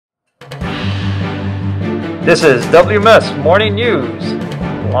This is WMS Morning News,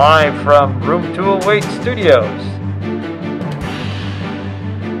 live from Room 208 Studios.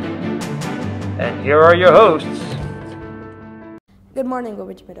 And here are your hosts. Good morning,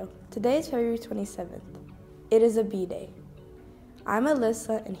 Woodbridge Middle. Today is February 27th. It is a B-Day. I'm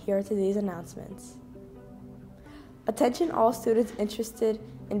Alyssa, and here are today's announcements. Attention all students interested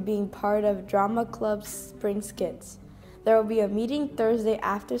in being part of Drama Club's Spring Skits. There will be a meeting Thursday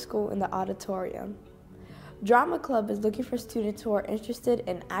after school in the auditorium. Drama Club is looking for students who are interested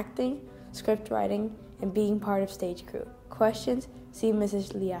in acting, script writing, and being part of stage crew. Questions? See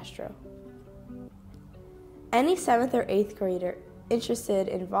Mrs. Liastro. Any 7th or 8th grader interested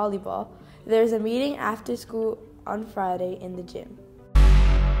in volleyball, there is a meeting after school on Friday in the gym.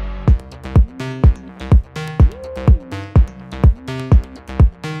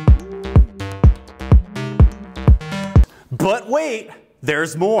 But wait,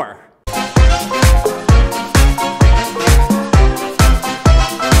 there's more.